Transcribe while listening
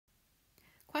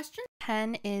Question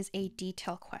 10 is a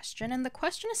detail question, and the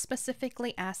question is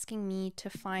specifically asking me to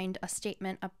find a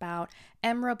statement about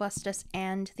M. robustus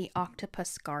and the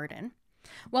Octopus Garden.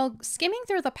 While skimming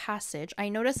through the passage, I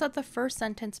noticed that the first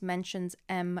sentence mentions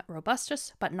M.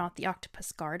 robustus, but not the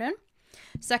Octopus Garden.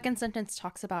 Second sentence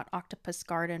talks about Octopus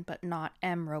Garden, but not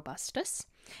M. robustus.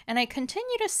 And I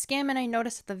continue to skim, and I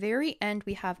notice at the very end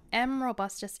we have M.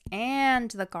 robustus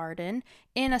and the garden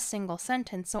in a single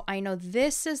sentence. So I know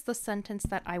this is the sentence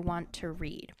that I want to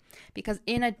read. Because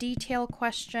in a detail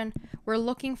question, we're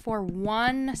looking for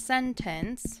one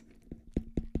sentence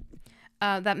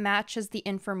that matches the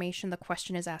information the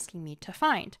question is asking me to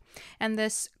find. And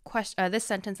this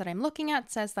sentence that I'm looking at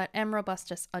says that M.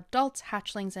 robustus adults,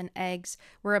 hatchlings, and eggs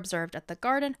were observed at the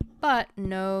garden, but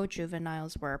no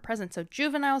juveniles were present. So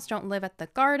juveniles don't live at the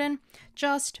garden,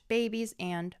 just babies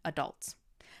and adults.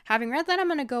 Having read that, I'm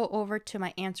going to go over to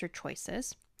my answer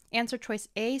choices. Answer choice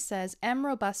A says M.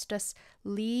 robustus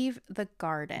leave the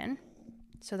garden.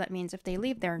 So that means if they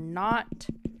leave, they're not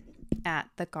at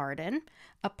the garden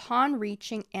upon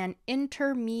reaching an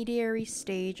intermediary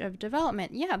stage of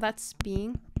development. Yeah, that's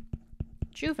being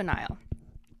juvenile,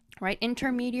 right?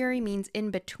 Intermediary means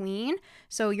in between.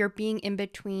 So you're being in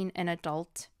between an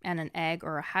adult and an egg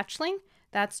or a hatchling.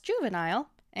 That's juvenile.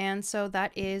 And so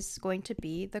that is going to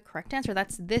be the correct answer.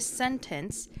 That's this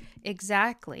sentence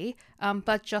exactly,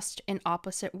 but just in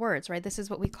opposite words, right? This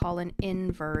is what we call an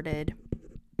inverted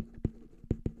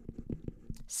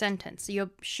sentence. So you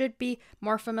should be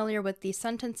more familiar with these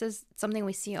sentences. It's something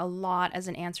we see a lot as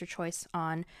an answer choice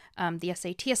on the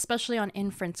SAT, especially on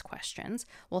inference questions.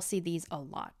 We'll see these a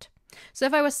lot. So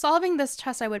if I was solving this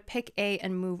test, I would pick A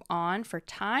and move on for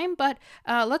time, but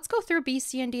let's go through B,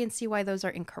 C, and D and see why those are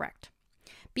incorrect.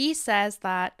 B says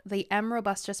that the M.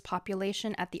 robustus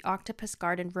population at the Octopus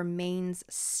Garden remains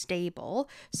stable.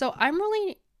 So I'm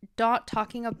really not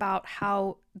talking about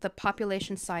how the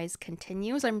population size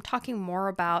continues. I'm talking more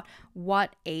about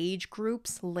what age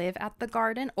groups live at the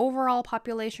garden. Overall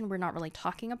population, we're not really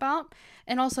talking about.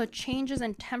 And also changes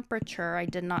in temperature, I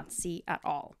did not see at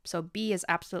all. So B is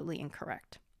absolutely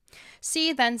incorrect.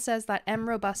 C then says that M.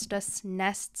 robustus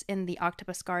nests in the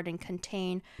Octopus Garden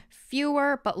contain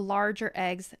fewer but larger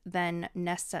eggs than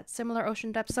nests at similar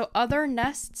ocean depths. So other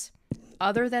nests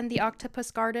other than the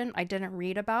Octopus Garden, I didn't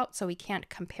read about, so we can't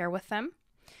compare with them.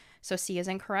 So C is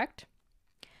incorrect.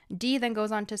 D then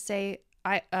goes on to say,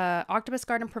 Octopus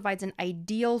Garden provides an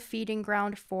ideal feeding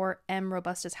ground for M.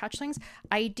 robustus hatchlings.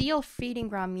 Ideal feeding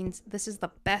ground means this is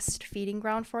the best feeding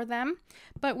ground for them,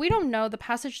 but we don't know. The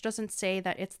passage doesn't say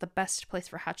that it's the best place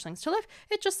for hatchlings to live.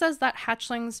 It just says that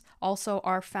hatchlings also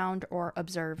are found or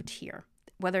observed here.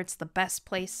 Whether it's the best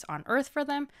place on Earth for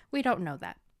them, we don't know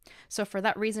that. So for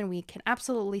that reason, we can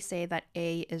absolutely say that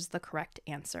A is the correct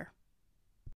answer.